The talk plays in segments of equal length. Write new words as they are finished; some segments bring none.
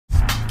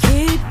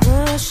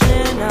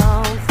going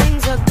on.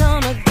 Things are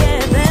gonna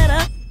get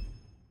better.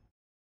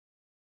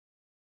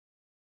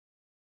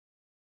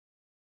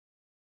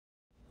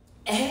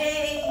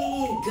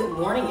 Hey, good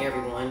morning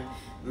everyone.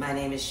 My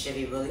name is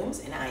Chevy Williams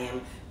and I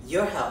am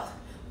your health,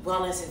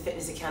 wellness, and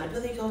fitness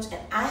accountability coach,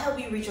 and I help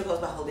you reach your goals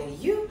by holding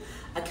you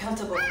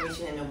accountable for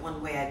reaching them. And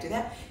one way I do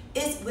that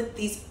is with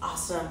these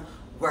awesome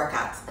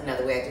workouts.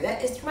 Another way I do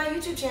that is through my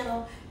YouTube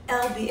channel,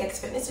 LBX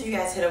Fitness. So you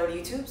guys head over to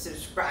YouTube,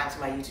 subscribe to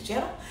my YouTube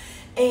channel,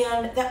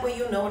 and that way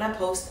you'll know when I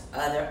post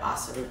other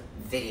awesome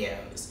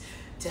videos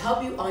to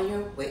help you on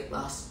your weight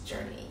loss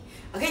journey.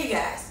 Okay, you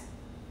guys,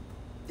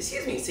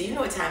 excuse me, so you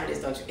know what time it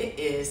is, don't you? It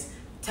is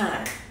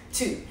time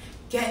to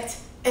get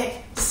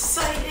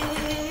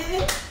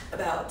excited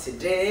about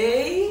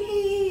today's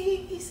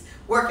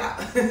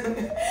workout.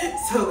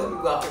 So let me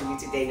welcome you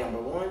to day number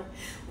 1,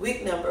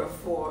 week number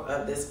 4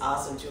 of this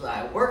awesome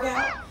July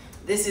workout.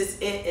 This is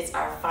it. It's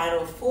our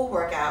final full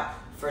workout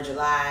for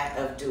July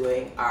of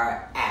doing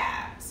our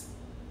abs.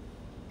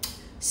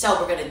 So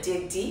we're gonna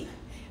dig deep.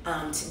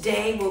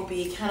 Today will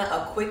be kind of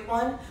a quick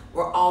one.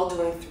 We're all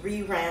doing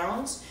 3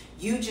 rounds.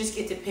 You just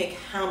get to pick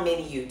how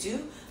many you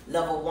do.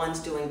 Level 1's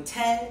doing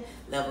 10,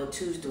 level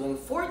 2's doing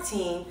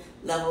 14,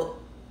 level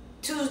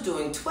 2's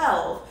doing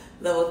 12,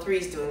 level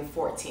 3's doing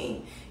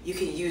 14. You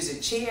can use a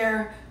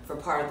chair for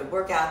part of the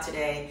workout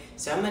today.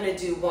 So I'm gonna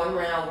do 1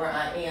 round where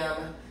I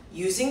am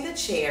using the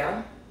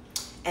chair,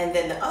 and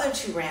then the other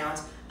 2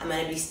 rounds, I'm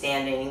gonna be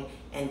standing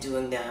and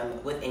doing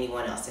them with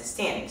anyone else that's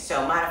standing.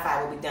 So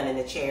modified will be done in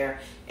the chair,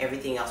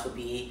 everything else will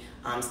be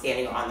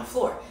standing on the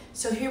floor.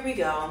 So here we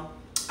go.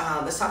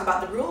 Let's talk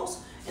about the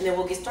rules, and then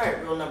we'll get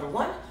started. Rule number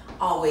 1,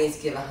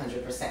 always give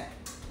 100%.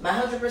 My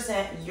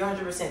 100%, your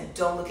 100%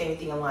 don't look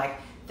anything alike.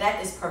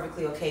 That is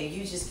perfectly okay.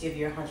 You just give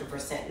your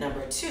 100%.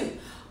 Number 2,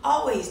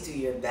 always do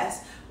your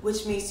best,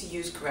 which means to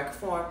use correct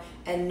form.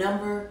 And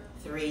number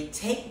 3,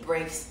 take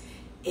breaks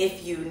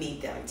if you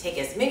need them. Take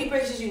as many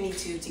breaks as you need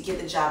to get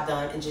the job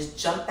done, and just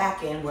jump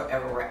back in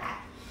wherever we're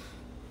at.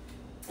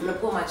 I'm gonna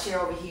pull my chair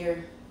over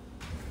here.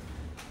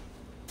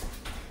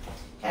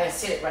 Kind of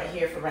sit it right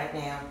here for right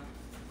now.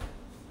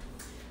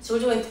 So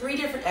we're doing 3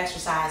 different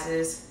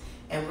exercises,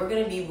 and we're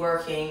gonna be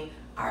working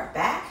our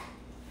back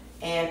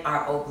and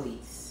our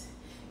obliques.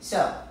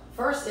 So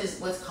first is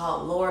what's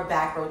called lower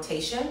back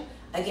rotation.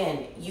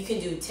 Again, you can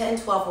do 10,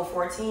 12, or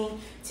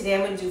 14. Today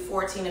I'm gonna do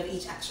 14 of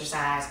each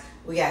exercise.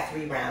 We got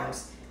 3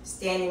 rounds.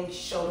 Standing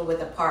shoulder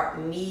width apart,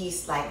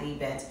 knees slightly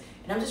bent,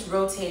 and I'm just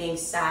rotating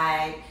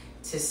side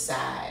to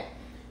side.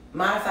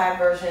 Modified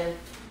version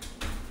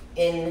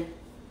in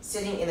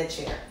sitting in a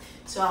chair.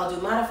 So I'll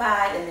do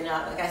modified, and then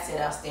like I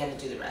said, I'll stand and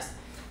do the rest.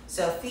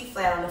 So feet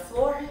flat on the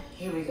floor.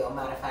 Here we go,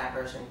 modified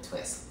version,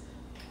 twist.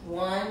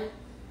 1,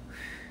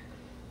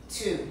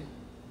 2,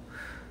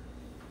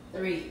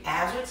 3,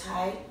 abs are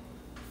tight.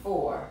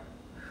 4,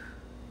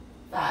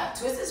 5,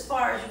 twist as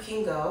far as you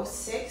can go.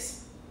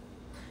 6,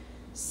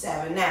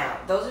 7. Now,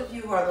 those of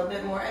you who are a little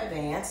bit more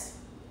advanced,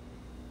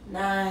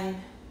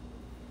 9,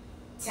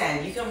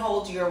 10. You can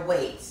hold your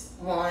weights.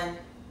 1,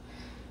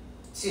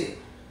 2,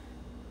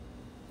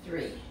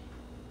 3,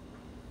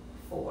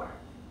 4.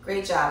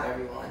 Great job,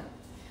 everyone.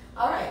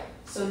 All right,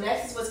 so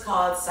next is what's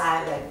called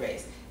side leg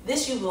raise.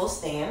 This you will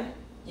stand.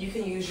 You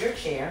can use your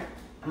chair.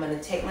 I'm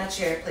gonna take my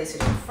chair, place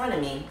it in front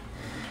of me.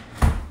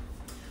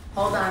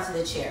 Hold on to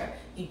the chair.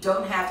 You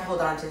don't have to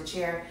hold on to the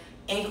chair.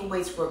 Ankle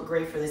weights work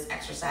great for this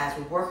exercise.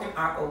 We're working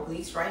our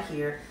obliques right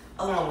here,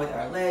 along with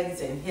our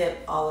legs and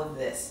hip, all of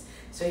this.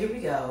 So here we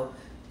go.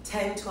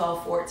 10,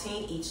 12,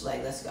 14, each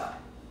leg. Let's go.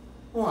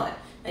 1.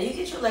 Now you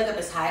get your leg up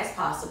as high as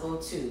possible.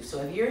 2.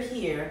 So if you're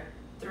here,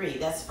 3,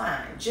 that's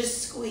fine.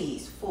 Just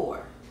squeeze.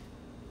 4,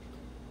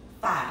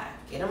 5,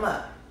 get them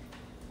up.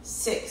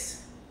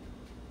 6,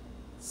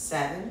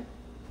 7,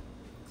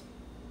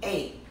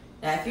 8.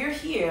 Now if you're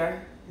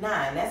here,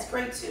 9, that's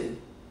great too.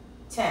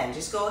 10,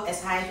 just go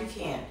as high as you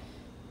can.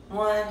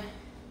 1,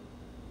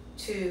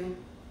 2,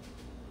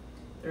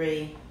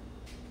 3,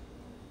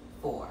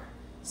 4.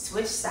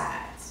 Switch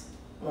sides.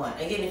 1.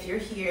 Again, if you're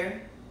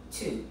here,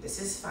 2.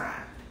 This is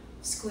fine.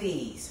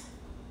 Squeeze.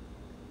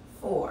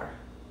 4,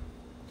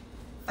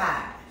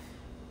 5,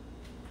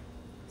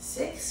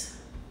 6,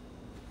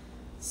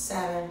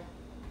 7,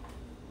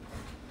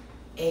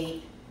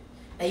 8.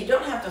 Now you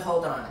don't have to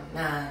hold on.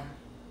 9,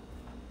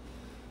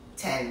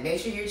 10. Make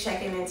sure you're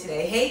checking in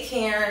today. Hey,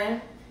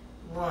 Karen.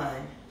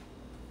 1,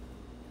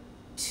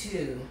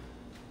 2,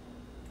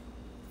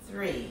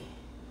 3,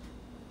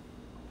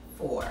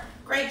 4.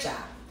 Great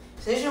job.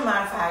 So there's your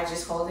modified,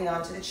 just holding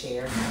on to the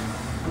chair.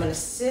 I'm gonna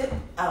sit,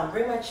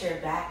 bring my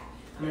chair back.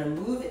 I'm gonna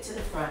move it to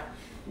the front.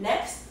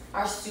 Next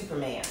are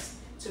Supermans.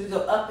 So we go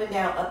up and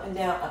down, up and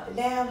down, up and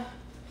down.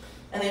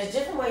 And there's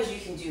different ways you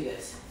can do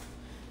this.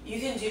 You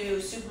can do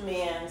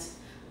Supermans,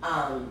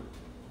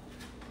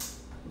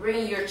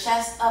 bringing your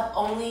chest up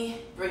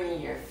only,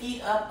 bringing your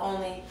feet up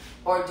only,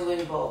 or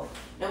doing both.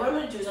 Now what I'm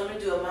gonna do is I'm gonna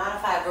do a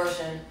modified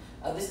version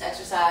of this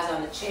exercise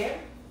on the chair.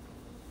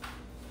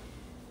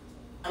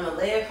 I'm gonna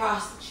lay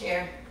across the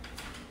chair,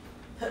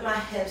 put my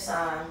hips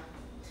on.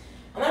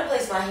 I'm gonna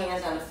place my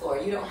hands on the floor.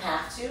 You don't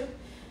have to.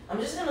 I'm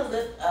just gonna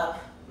lift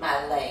up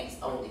my legs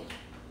only.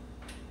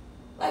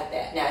 Like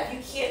that. Now, if you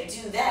can't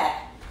do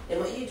that, then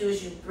what you do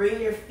is you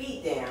bring your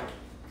feet down,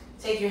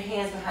 take your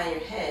hands behind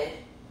your head,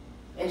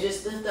 and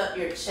just lift up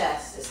your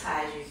chest as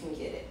high as you can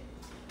get it.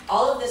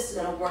 All of this is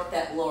gonna work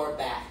that lower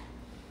back.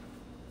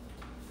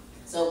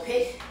 So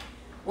pick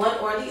one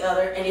or the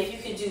other, and if you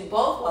can do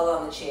both while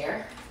on the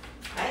chair,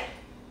 right?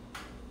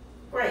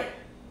 Great.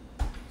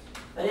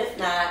 But if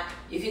not,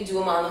 you can do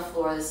them on the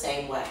floor the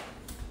same way.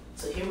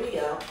 So here we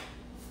go.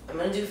 I'm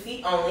gonna do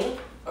feet only,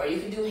 or you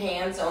can do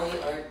hands only,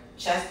 or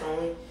chest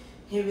only.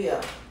 Here we go.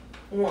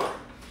 1.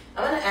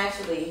 I'm gonna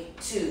actually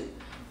 2,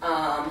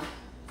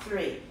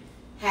 3,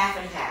 half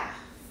and half,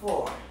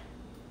 4,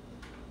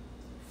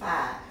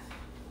 5,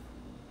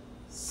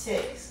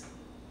 6,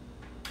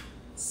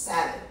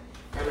 7.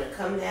 I'm gonna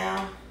come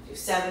down, do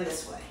 7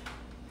 this way.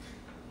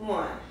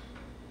 1,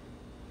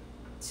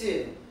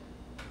 2,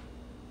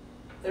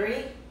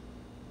 3,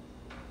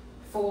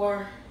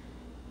 4,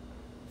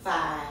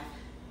 5,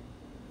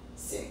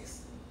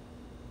 6,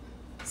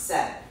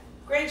 7.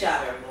 Great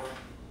job, everyone.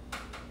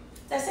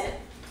 That's it.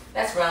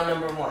 That's round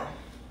number 1.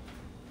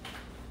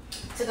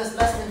 Took us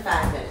less than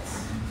 5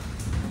 minutes.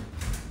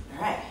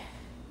 All right.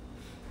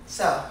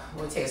 So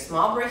we'll take a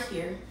small break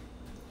here.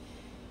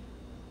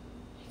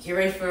 Get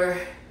ready for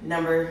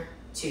number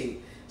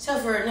 2. So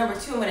for number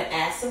 2, I'm going to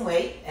add some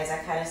weight, as I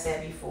kind of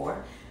said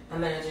before.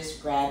 I'm going to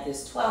just grab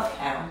this 12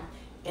 pound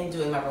and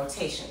doing my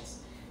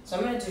rotations. So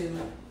I'm going to do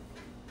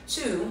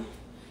 2.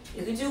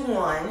 You can do 1.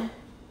 I'm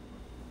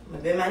going to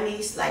bend my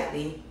knees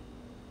slightly.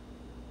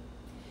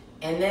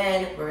 And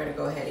then we're going to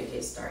go ahead and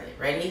get started.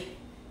 Ready?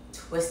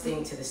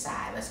 Twisting to the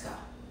side. Let's go.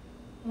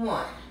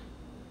 1,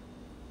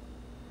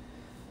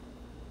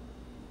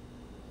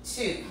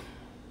 2,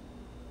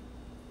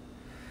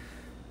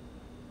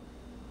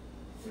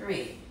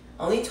 3.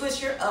 Only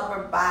twist your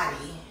upper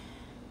body.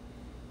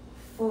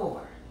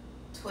 4.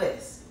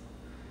 Twist.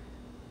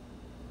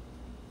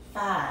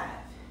 5.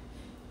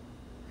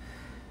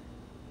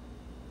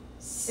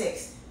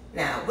 6.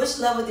 Now, which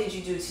level did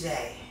you do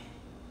today?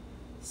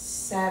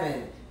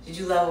 7. Did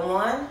you level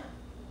 1?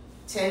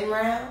 10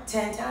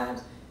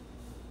 times?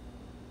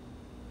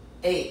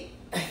 8,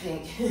 I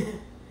think.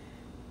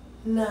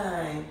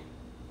 9.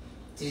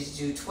 Did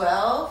you do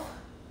 12?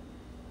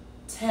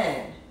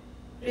 10.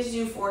 Did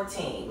you do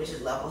 14, which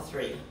is level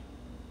 3?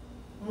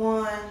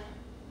 1,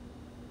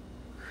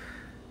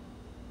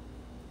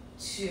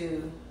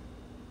 2,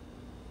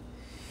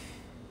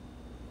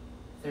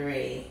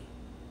 3,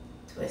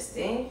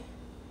 twisting,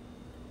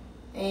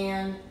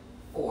 and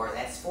 4.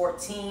 That's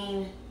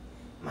 14.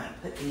 I'm gonna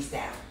put these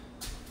down.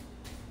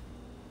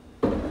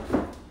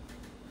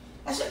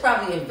 I should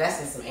probably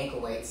invest in some ankle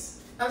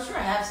weights. I'm sure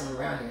I have some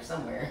around here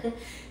somewhere.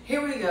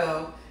 Here we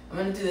go. I'm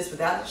gonna do this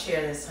without the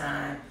chair this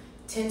time.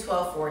 10,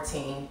 12,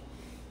 14,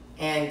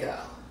 and go.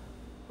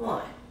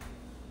 1,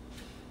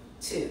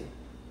 2,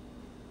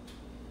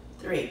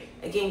 3.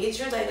 Again, get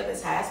your leg up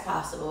as high as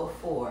possible.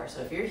 4.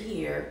 So if you're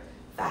here,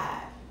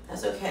 5.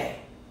 That's okay.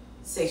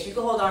 6. You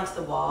can hold on to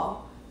the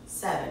wall.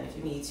 7 if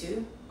you need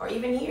to. Or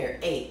even here,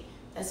 8.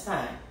 That's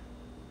fine.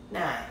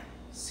 9.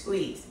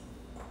 Squeeze.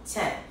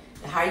 10.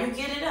 Now how you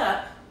get it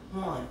up,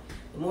 1.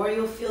 The more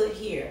you'll feel it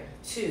here.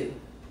 2.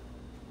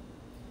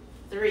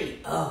 3.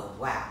 Oh,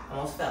 wow.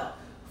 Almost fell.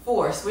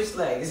 4. Switch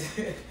legs.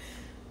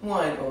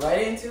 1. Go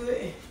right into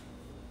it.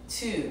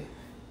 2.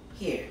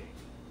 Here.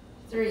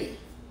 3.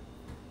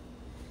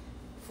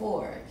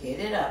 4. Get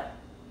it up.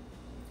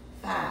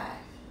 5.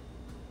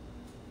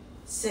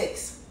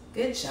 6.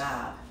 Good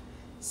job.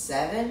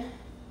 7.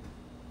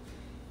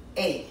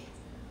 8.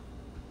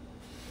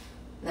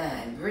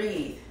 9.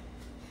 Breathe.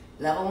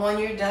 Level 1,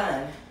 you're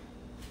done.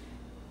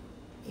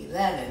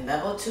 11.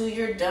 Level 2,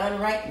 you're done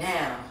right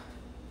now.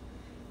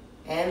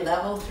 And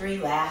level 3,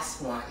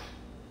 last one.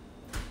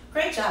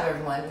 Great job,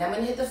 everyone. Now I'm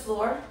going to hit the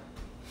floor.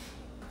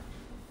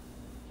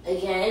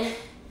 Again,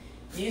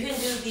 you can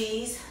do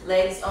these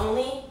legs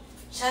only,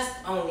 chest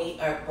only,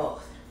 or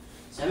both.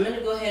 So I'm going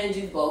to go ahead and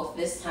do both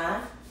this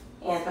time.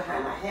 Hands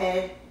behind my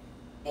head,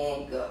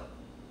 and go.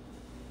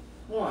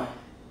 1,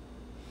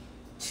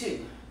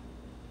 2,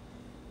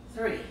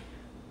 3,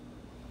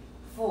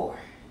 4,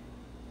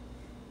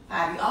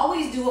 5. You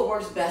always do what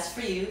works best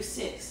for you.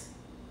 6,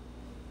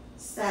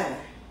 7,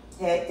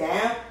 head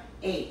down.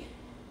 8,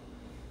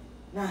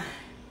 9,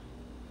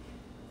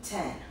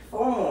 10.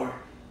 4 more.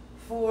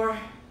 4,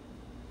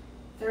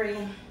 3,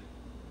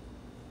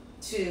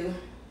 2,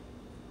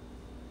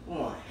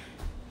 1.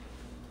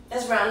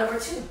 That's round number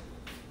 2.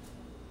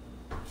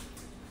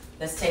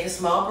 Let's take a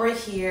small break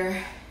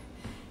here,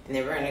 and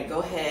then we're going to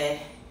go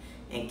ahead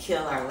and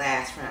kill our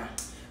last round.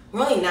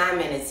 We're only 9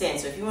 minutes in,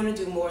 so if you want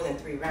to do more than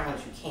 3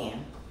 rounds, you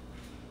can.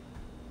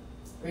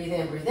 Breathe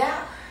in, breathe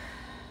out.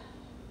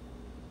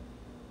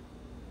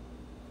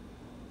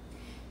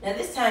 Now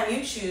this time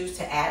you choose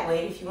to add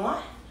weight if you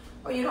want,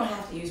 or you don't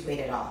have to use weight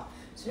at all.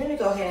 So I'm going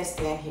to go ahead and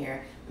stand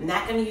here. I'm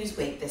not going to use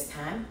weight this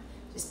time.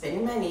 Just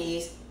bending my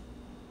knees,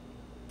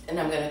 and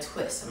I'm going to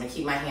twist. I'm going to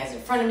keep my hands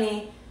in front of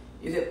me,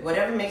 You get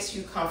whatever makes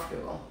you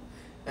comfortable.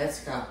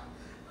 Let's go.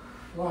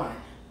 1,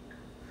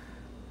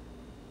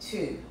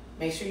 2.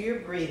 Make sure you're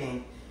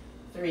breathing.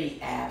 3,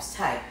 abs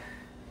tight.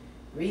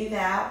 Breathe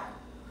out.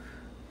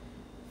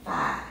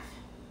 5,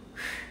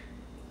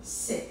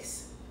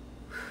 6,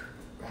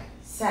 right.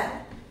 7,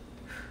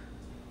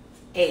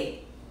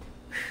 8,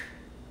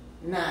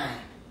 9,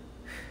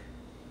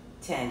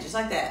 10. Just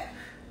like that.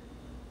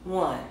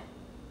 1,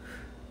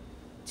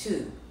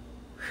 2,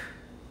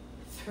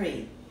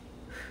 3,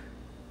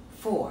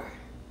 4.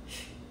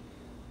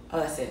 Oh,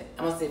 that's it.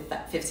 I almost did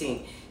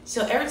 15.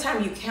 So every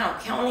time you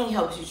count, counting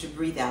helps you to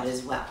breathe out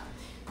as well.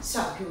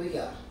 So here we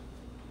go.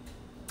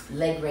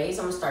 Leg raise.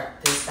 I'm gonna start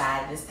this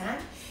side this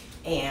time,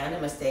 and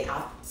I'm gonna stay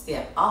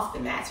off the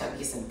mat so I can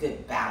get some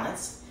good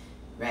balance.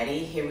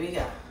 Ready? Here we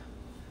go.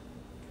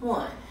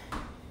 1,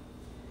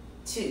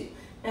 2.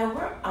 Now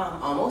we're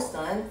almost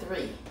done.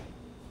 3,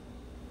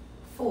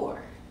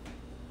 4,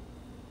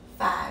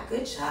 5.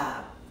 Good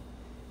job.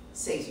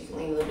 6. You can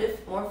lean a little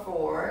bit more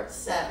forward.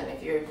 7.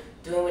 If you're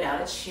doing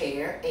without a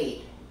chair.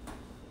 8,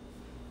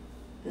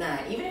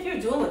 9. Even if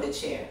you're doing with a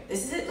chair.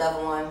 This is it.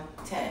 Level 1.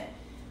 10.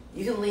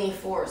 You can lean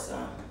forward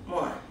some.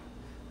 1.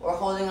 Or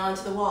holding on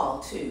to the wall.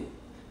 2.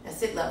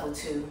 That's it. Level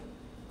 2.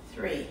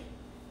 3.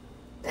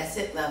 That's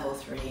it. Level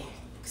 3.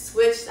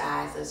 Switch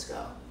sides. Let's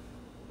go.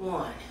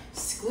 1.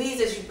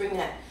 Squeeze as you bring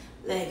that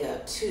leg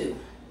up. 2,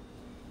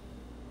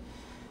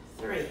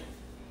 3,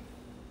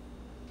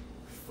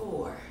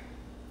 4,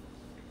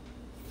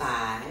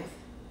 5,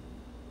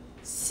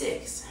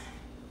 6,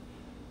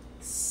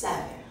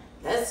 7.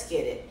 Let's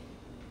get it.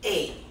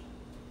 8,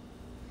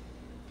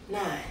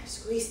 9.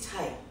 Squeeze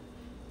tight.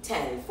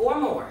 10. 4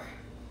 more.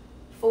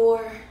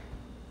 4,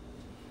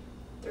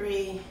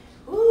 3,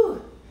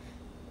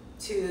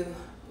 2.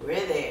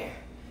 We're there.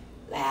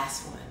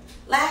 Last one.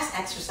 Last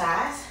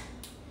exercise.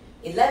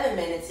 11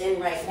 minutes in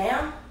right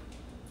now.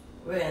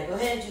 We're going to go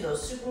ahead and do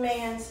those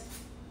Supermans.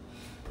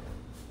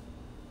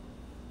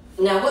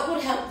 Now, what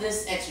would help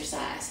this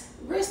exercise?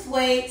 Wrist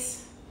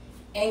weights,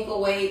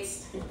 ankle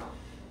weights.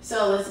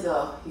 So let's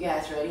go. You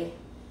guys ready?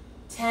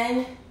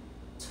 10,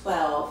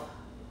 12,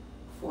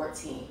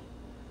 14.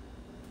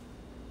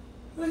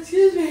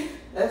 Excuse me.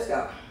 Let's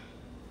go.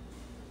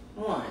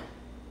 1,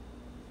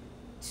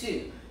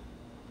 2,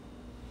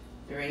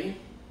 3,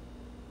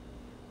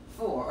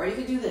 4. Or you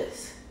could do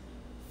this.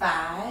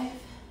 5,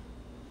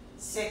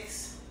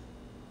 6,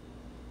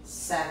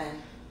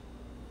 7,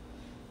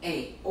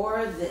 8.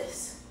 Or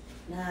this.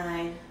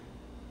 9,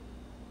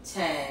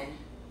 10,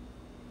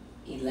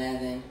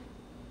 11,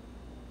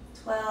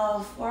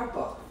 12, or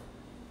both.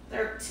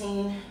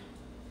 13,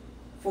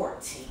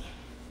 14.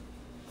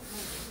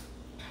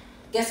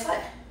 Guess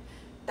what?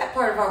 That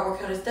part of our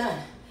workout is done.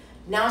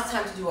 Now it's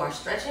time to do our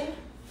stretching.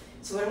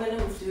 So what I'm going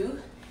to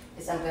do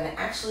is I'm going to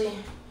actually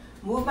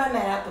move my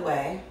mat out the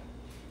way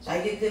so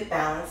I get good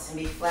balance and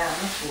be flat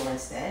on the floor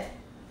instead.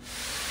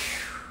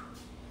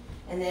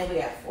 And then we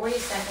got 40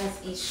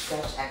 seconds each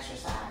stretch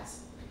exercise.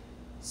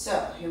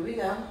 So here we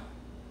go.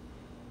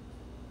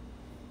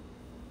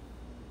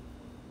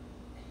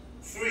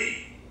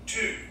 3,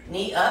 2,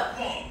 Knee up.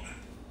 1.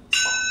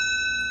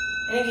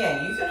 And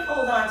again, you can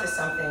hold on to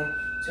something.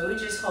 So we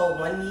just hold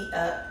one knee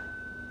up,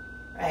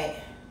 right,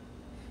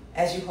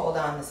 as you hold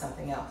on to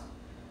something else.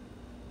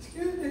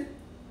 Excuse me.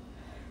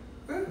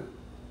 Ooh.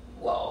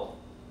 Whoa.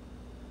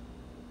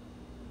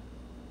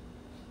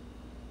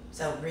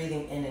 So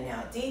breathing in and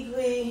out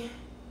deeply.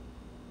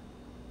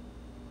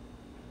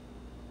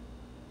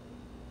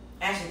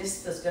 Actually,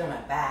 this feels good on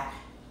my back.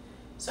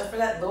 So for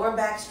that lower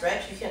back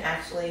stretch, you can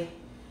actually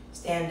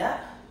stand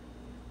up,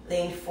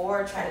 lean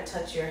forward, try to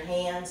touch your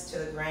hands to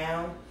the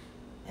ground,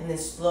 and then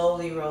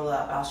slowly roll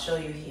up. I'll show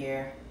you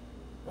here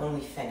when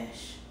we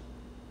finish.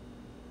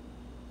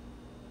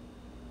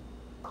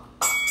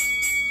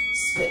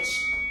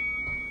 Switch.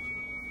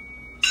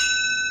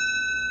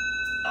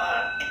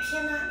 I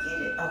cannot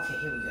get it. Okay,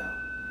 here we go.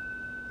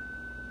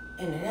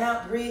 In and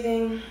out,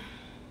 breathing.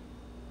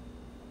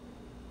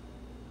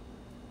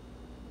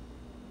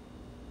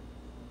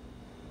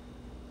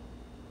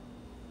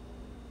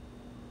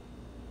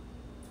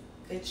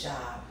 Good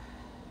job.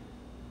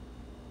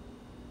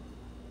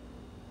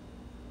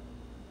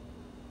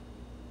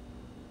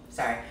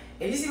 Sorry.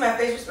 If you see my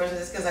facial expression,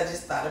 it's because I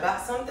just thought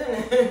about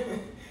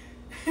something.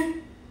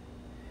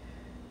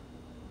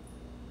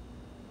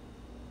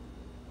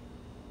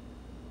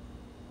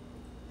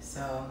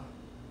 So,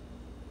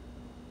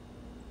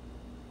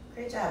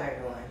 great job,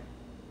 everyone.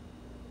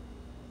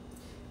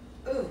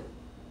 Ooh.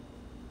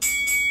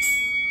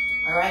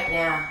 All right,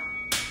 now,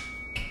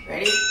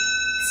 ready?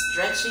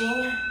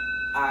 Stretching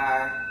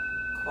our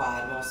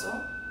quad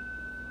muscle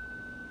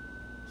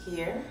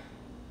here.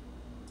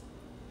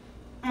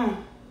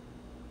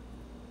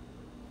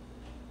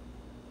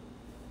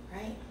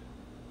 Right?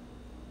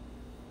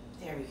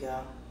 There we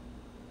go.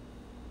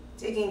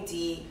 Digging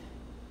deep,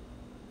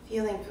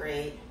 feeling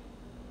great.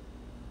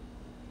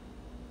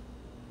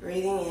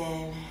 Breathing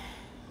in,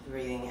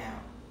 breathing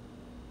out.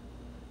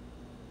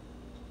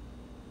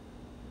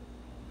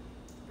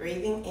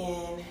 Breathing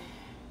in,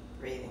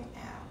 breathing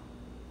out.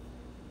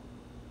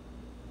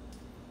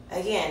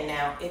 Again,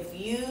 now, if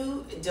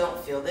you don't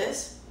feel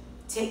this,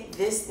 take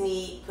this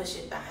knee, push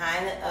it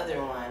behind the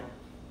other one,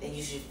 then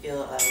you should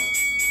feel a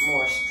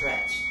more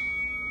stretch.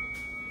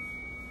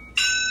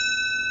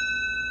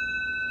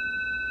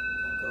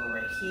 Go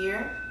right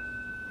here.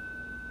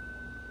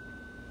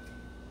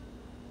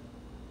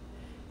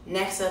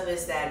 Next up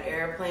is that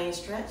airplane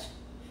stretch.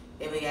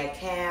 Then we got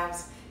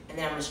calves, and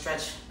then I'm gonna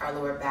stretch our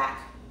lower back.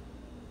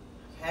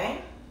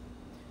 Okay?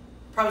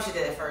 Probably should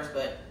do that first,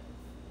 but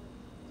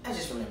I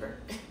just remembered.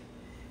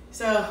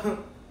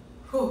 So,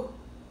 whew.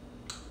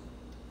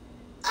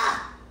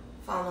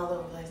 Falling all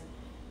over the place.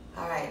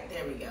 All right,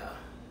 there we go.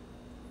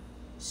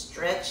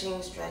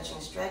 Stretching,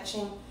 stretching,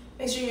 stretching.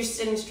 Make sure you're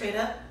sitting straight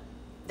up.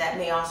 That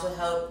may also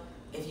help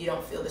if you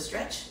don't feel the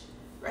stretch.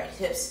 Right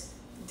hips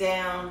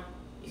down.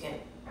 You can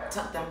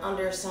tuck them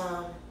under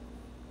some.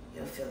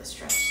 You'll feel the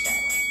stretch that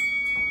way.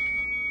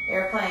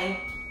 Airplane.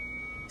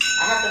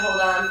 I have to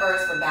hold on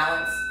first for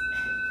balance.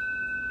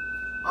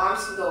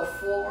 Arms can go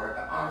forward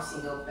or arms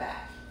can go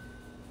back.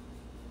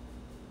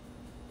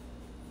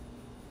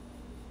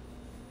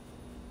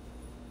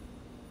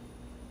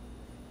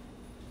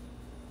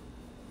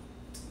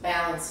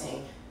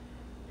 Balancing,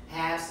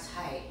 abs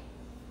tight,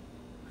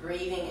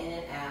 breathing in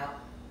and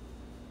out.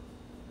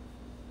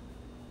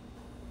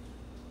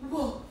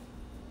 Whoa.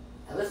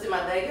 I lifted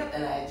my leg up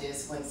and I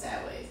just went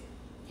sideways.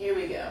 Here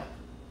we go.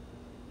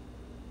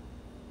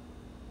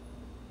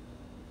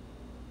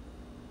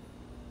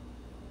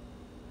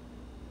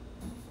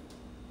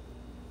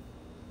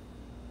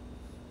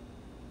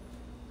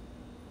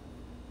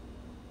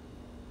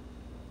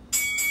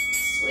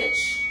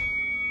 Switch.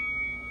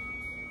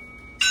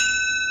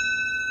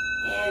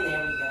 And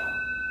there we go.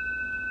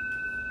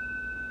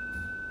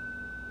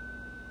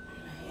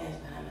 My hands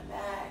behind my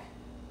back.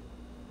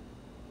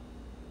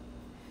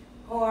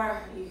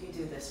 Or you could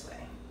do this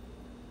way.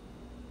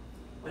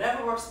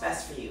 Whatever works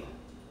best for you.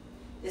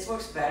 This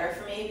works better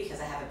for me because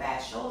I have a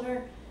bad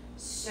shoulder.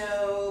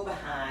 So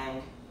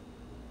behind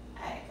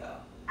I go.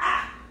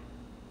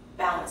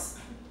 Balance.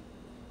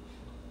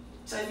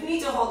 So if you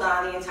need to hold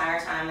on the entire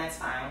time, that's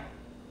fine.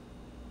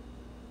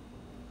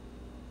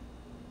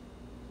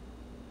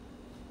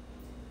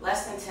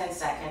 Less than 10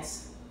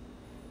 seconds.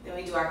 Then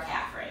we do our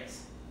calf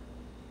raise.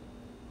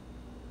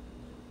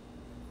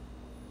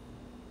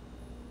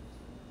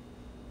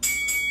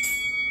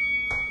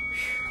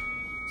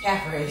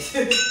 Calf raise.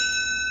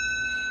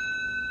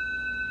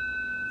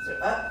 So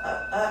up,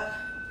 up, up,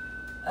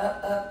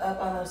 up, up,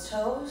 up on those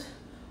toes.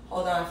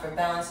 Hold on for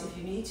balance if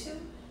you need to.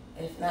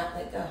 If not,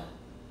 let go.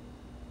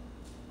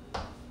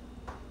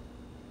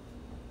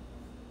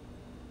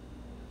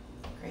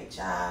 Great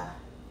job.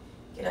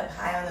 Get up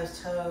high on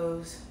those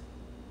toes.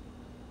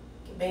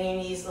 Bend your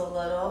knees a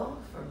little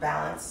for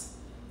balance.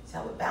 To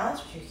help with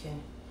balance, you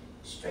can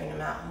straighten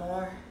them out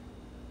more.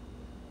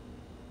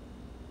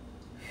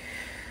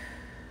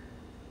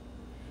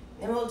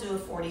 Then we'll do a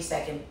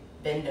 40-second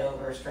bend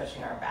over,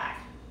 stretching our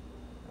back.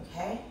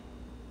 Okay?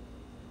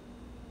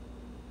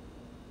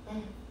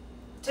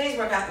 Today's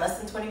workout, less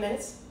than 20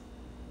 minutes.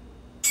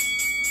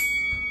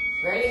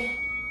 Ready?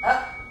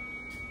 Up,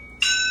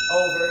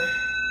 over.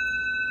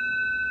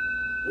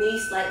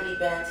 Knees slightly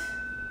bent.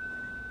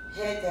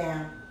 Head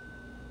down.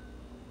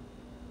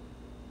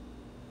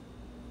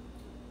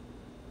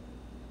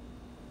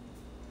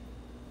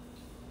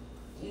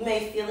 You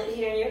may feel it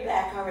here in your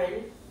back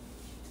already.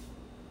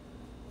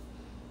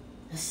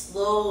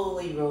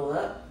 Slowly roll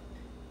up,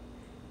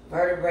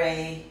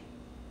 vertebrae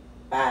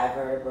by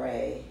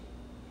vertebrae,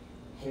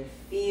 and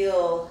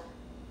feel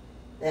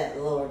that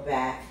lower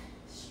back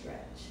stretch.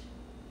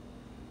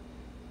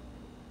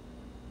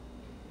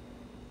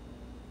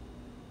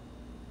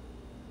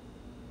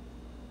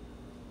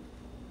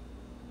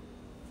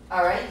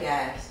 All right,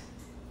 guys.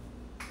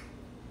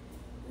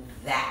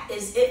 That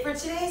is it for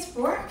today's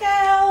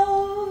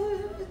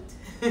workout.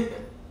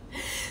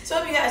 So I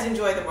hope you guys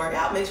enjoyed the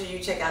workout. Make sure you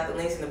check out the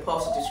links in the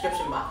posted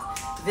description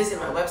box. Visit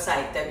my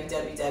website,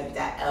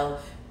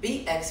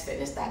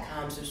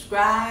 www.lbxfitness.com.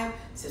 Subscribe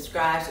to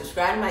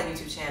my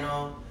YouTube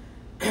channel.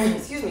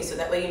 Excuse me, so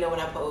that way you know when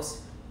I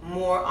post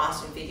more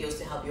awesome videos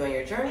to help you on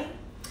your journey.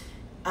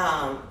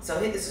 So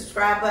hit the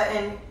subscribe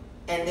button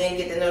and then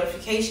get the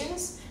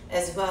notifications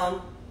as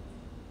well.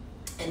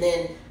 And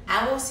then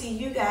I will see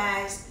you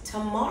guys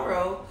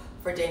tomorrow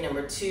for day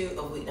number 2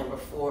 of week number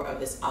 4 of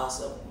this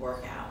awesome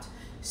workout.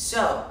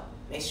 So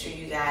make sure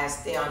you guys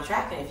stay on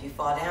track, and if you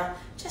fall down,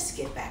 just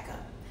get back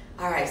up.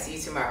 All right, see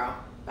you tomorrow.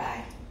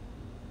 Bye.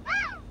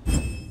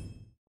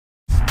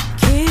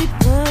 Keep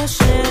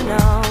pushing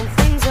on.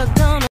 Things are gonna